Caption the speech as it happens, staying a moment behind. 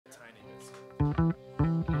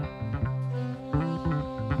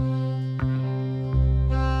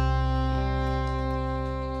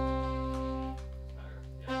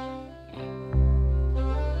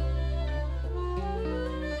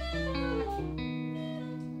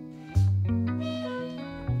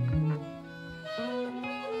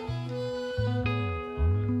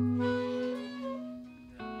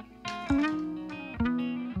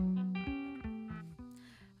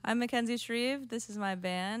I'm MACKENZIE SHRIEVE, this is my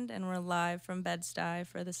band, and we're live from Bed-Stuy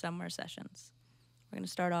for the summer sessions. We're going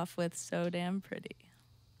to start off with So Damn Pretty.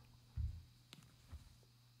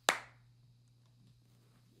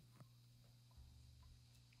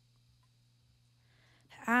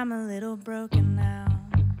 I'm a little broken now,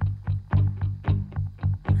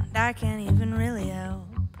 and I can't even really help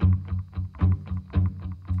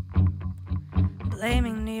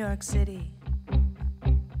blaming New York City.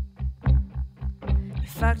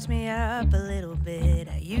 Fucked me up a little bit.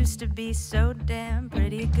 I used to be so damn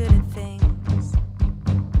pretty good at things.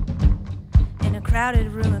 In a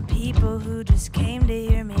crowded room of people who just came to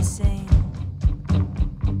hear me sing.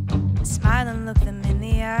 I smile and look them in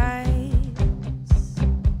the eyes.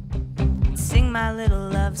 Sing my little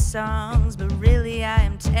love songs, but really I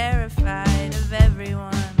am terrified of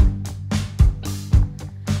everyone.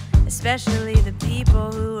 Especially the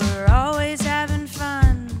people who are always having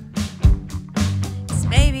fun.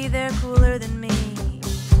 Maybe they're cooler than me.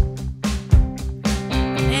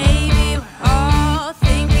 Maybe we're all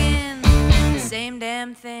thinking the same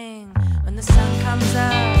damn thing. When the sun comes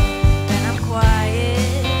up and I'm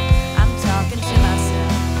quiet, I'm talking to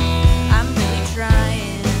myself. I'm really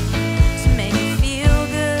trying to make it feel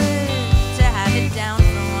good, to have it down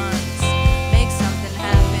for once, make something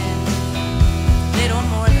happen, little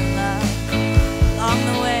more than love along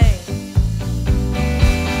the way.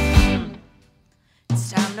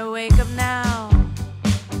 Time to wake up now.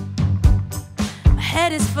 My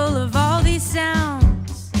head is full of all these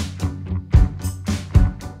sounds.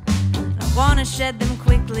 I wanna shed them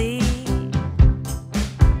quickly.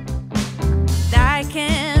 I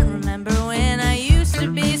can't remember when I used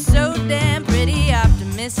to be so damn pretty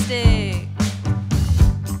optimistic.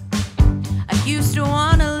 I used to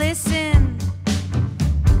wanna listen,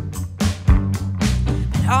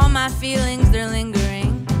 but all my feelings, they're lingering.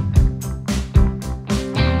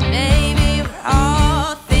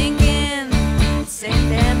 All thinking the same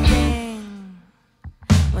damn thing.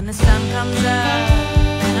 When the sun comes up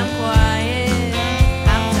and I'm quiet,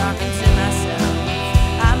 I'm talking to myself.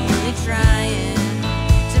 I'm really trying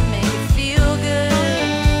to make it feel good,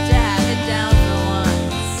 to have it down for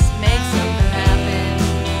once, make something happen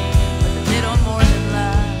with a little more than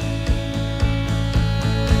love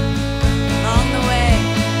along the way.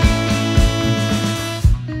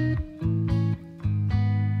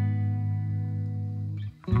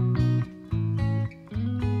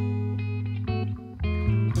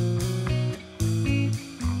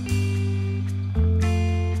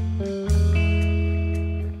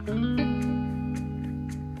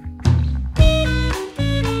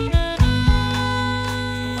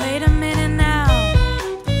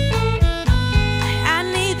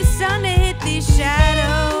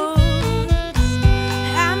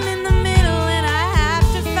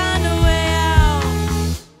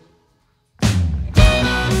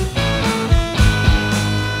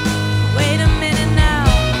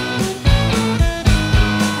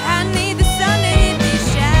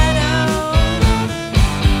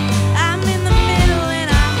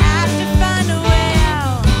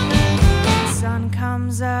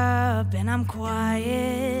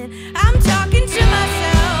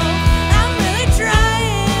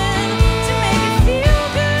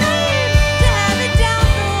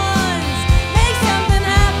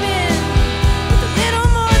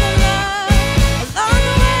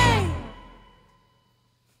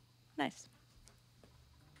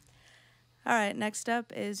 Next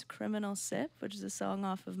up is Criminal Sip, which is a song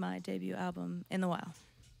off of my debut album, In the Wild.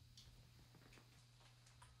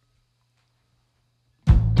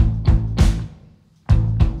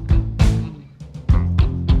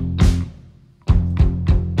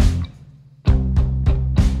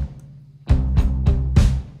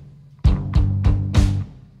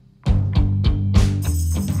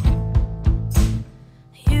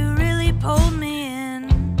 You really pulled me in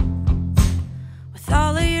with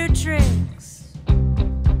all of your tricks.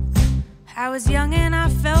 I was young and I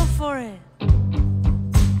fell for it.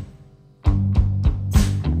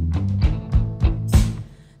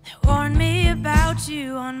 They warned me about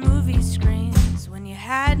you on movie screens. When you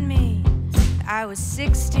had me, I was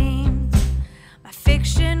 16. My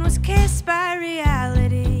fiction was kissed by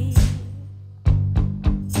reality.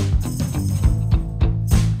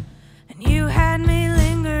 And you had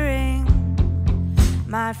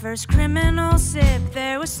my first criminal sip,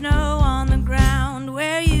 there was snow on the ground.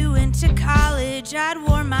 Where you went to college, I'd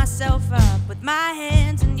warm myself up with my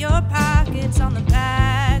hands in your pockets on the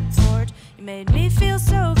back porch. You made me feel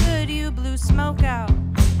so good, you blew smoke out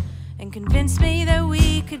and convinced me that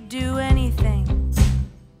we could do anything.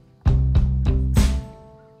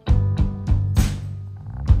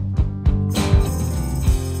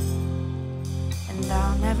 And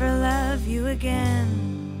I'll never love you again.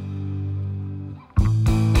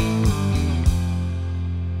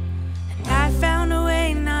 Found a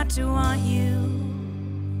way not to want you,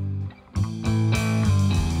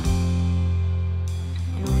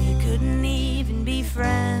 and we couldn't even be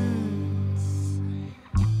friends.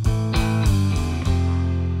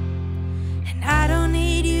 And I don't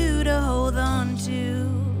need you to hold on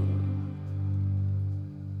to.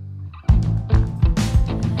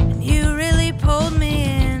 And you really pulled me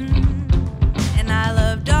in, and I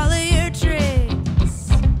loved all of your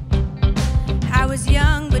tricks. I was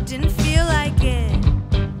young but didn't feel like it.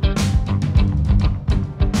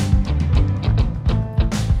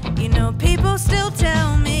 You know, people still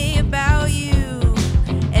tell me about you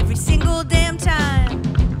every single damn time,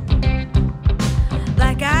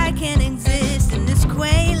 like I can't exist in this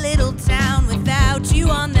quaint little town without you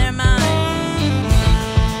on their mind.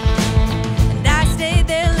 And I stayed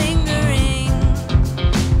there lingering,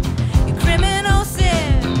 you criminal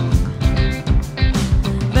sip.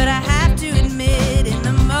 But I have to admit, in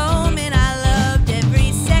the moment I loved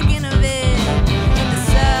every second of it. In the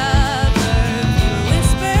suburbs you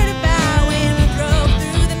whispered about when we drove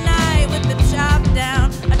through the night with the top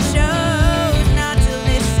down. I chose not to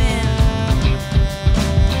listen.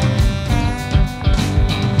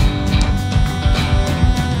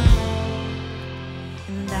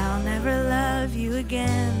 And I'll never love you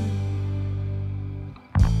again.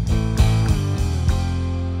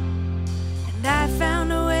 And I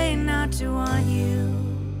found a way not to want you,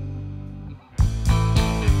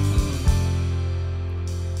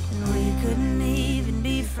 and we couldn't even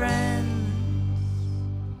be friends.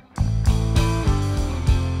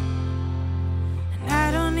 And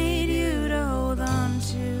I don't need you to hold on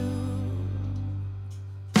to.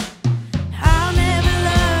 I'll never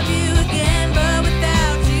love you again, but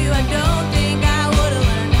without you I don't think I would have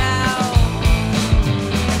learned how.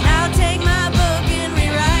 And I'll take my book and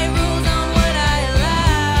rewrite rules on what I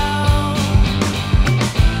allow.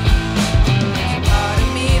 There's a part of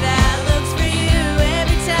me that looks for you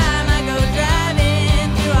every time I go driving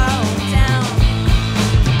through our hometown.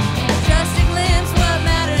 Just a glimpse what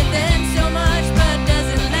mattered then so much but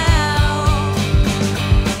doesn't now.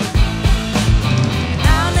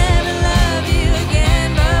 I'll never love you again,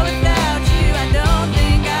 but without you I don't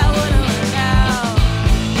think I would have learned how.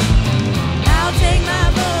 I'll take my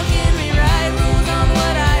book and rewrite rules on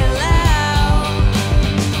what I allow.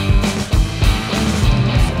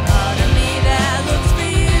 There's a part of me that looks for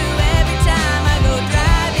you every time I go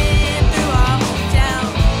driving through our hometown.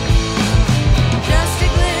 Just a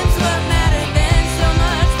glimpse what mattered then so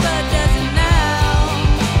much but doesn't now.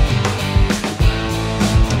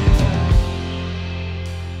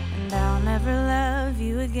 And I'll never love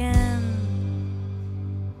you again.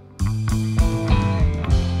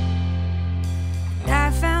 And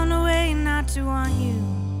I found a way not to want you,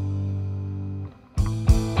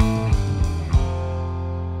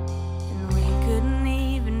 and we couldn't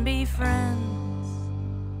even be friends.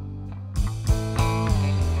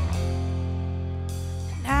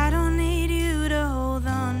 And I don't need you to hold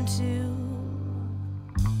on to.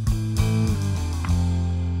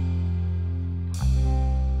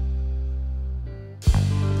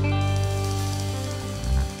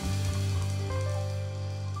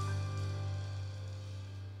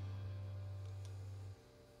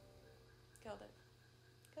 Killed it.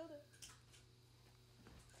 Killed it.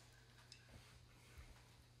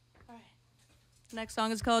 All right. The next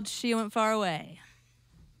song is called She Went Far Away.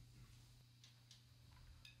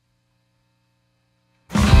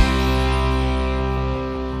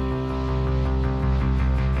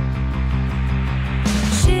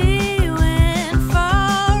 She went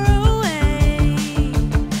far away.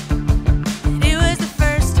 It was the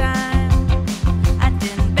first time I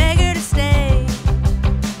didn't beg her to stay.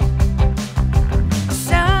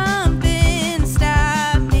 Something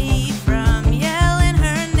stopped me from yelling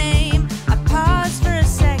her name. I paused for a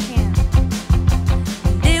second.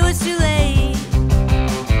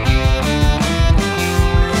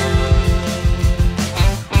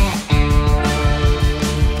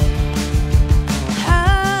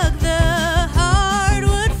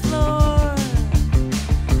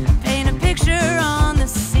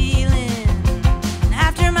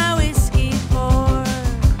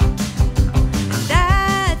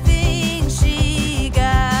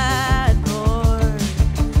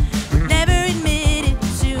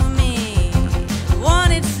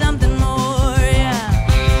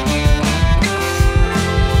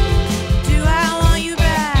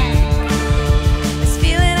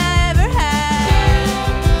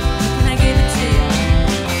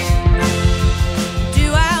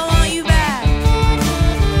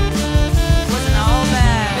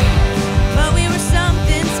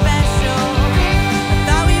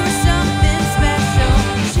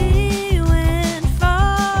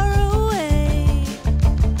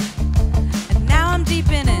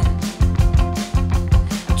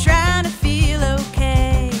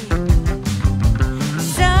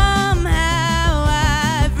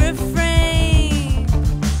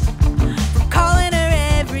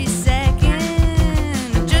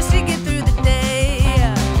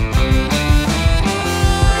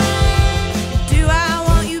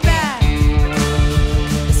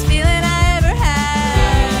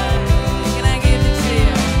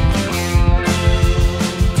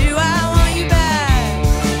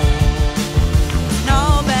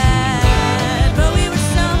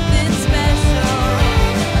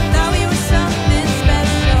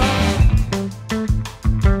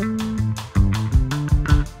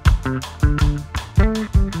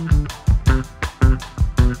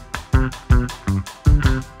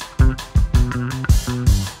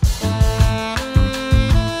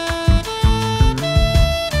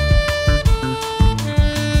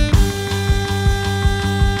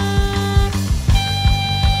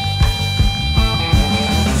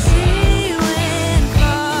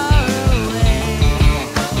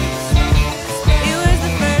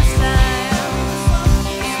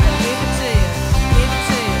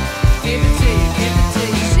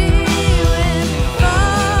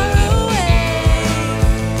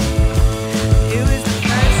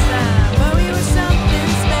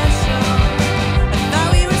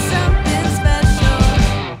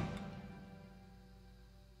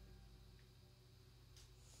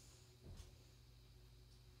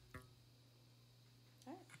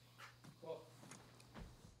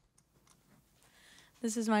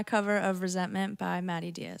 This is my cover of Resentment by Madi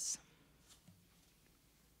Diaz.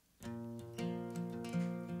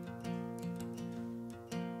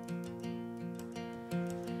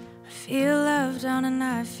 I feel loved on and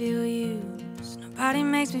I feel used. Nobody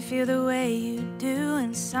makes me feel the way you do.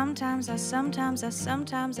 And sometimes I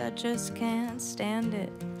just can't stand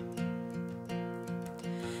it.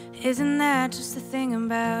 Isn't that just the thing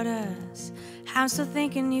about us? I'm still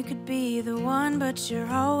thinking you could be the one, but you're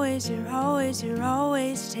always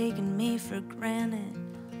taking me for granted.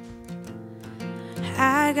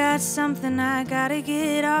 I got something I gotta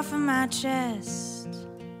get off of my chest.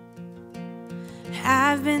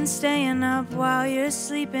 I've been staying up while you're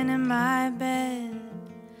sleeping in my bed.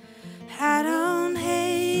 I don't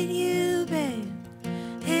hate you, babe,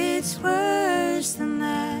 it's worse than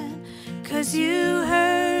that. 'Cause you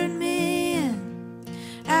hurt me and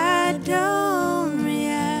I don't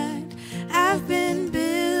react. I've been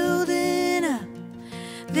building up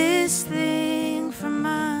this thing for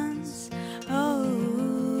months. Oh,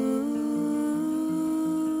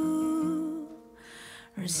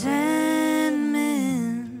 resentment.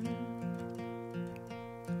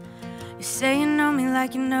 You say you know me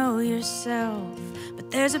like you know yourself, but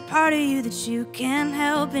there's a part of you that you can't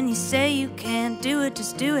help. And you say you can't do it,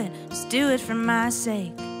 just do it for my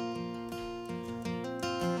sake.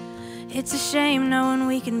 It's a shame knowing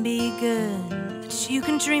we can be good, but you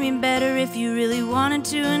can treat me better if you really wanted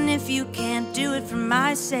to. And if you can't do it for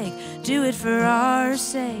my sake, do it for our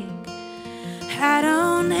sake. I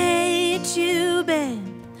don't hate you, babe,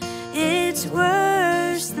 it's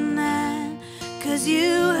worse than that. 'Cause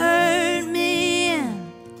you hurt me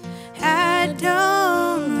and I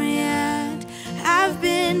don't react. I've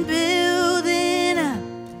been building up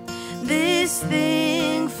this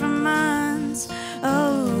thing for months.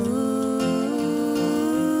 Oh,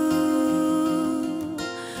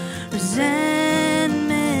 resentment.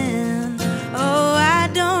 Oh, I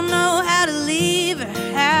don't know how to leave or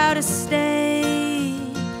how to stay,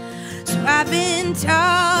 so I've been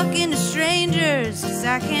talking to strangers, 'cause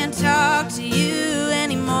I can't talk to you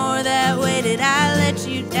anymore that way. Did I let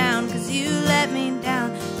you down? 'Cause you let me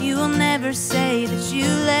down. You will never say that you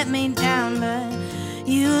let me down, but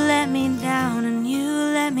you let me down and you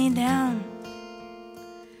let me down.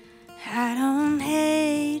 I don't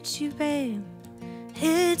hate you, babe,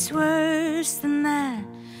 it's worse than that.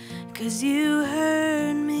 'Cause you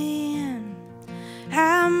hurt me and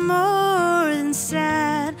I'm more than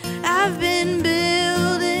sad. I've been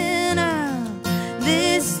building up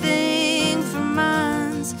this thing for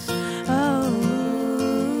months. Oh,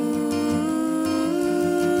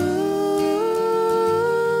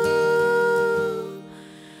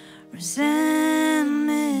 resentment.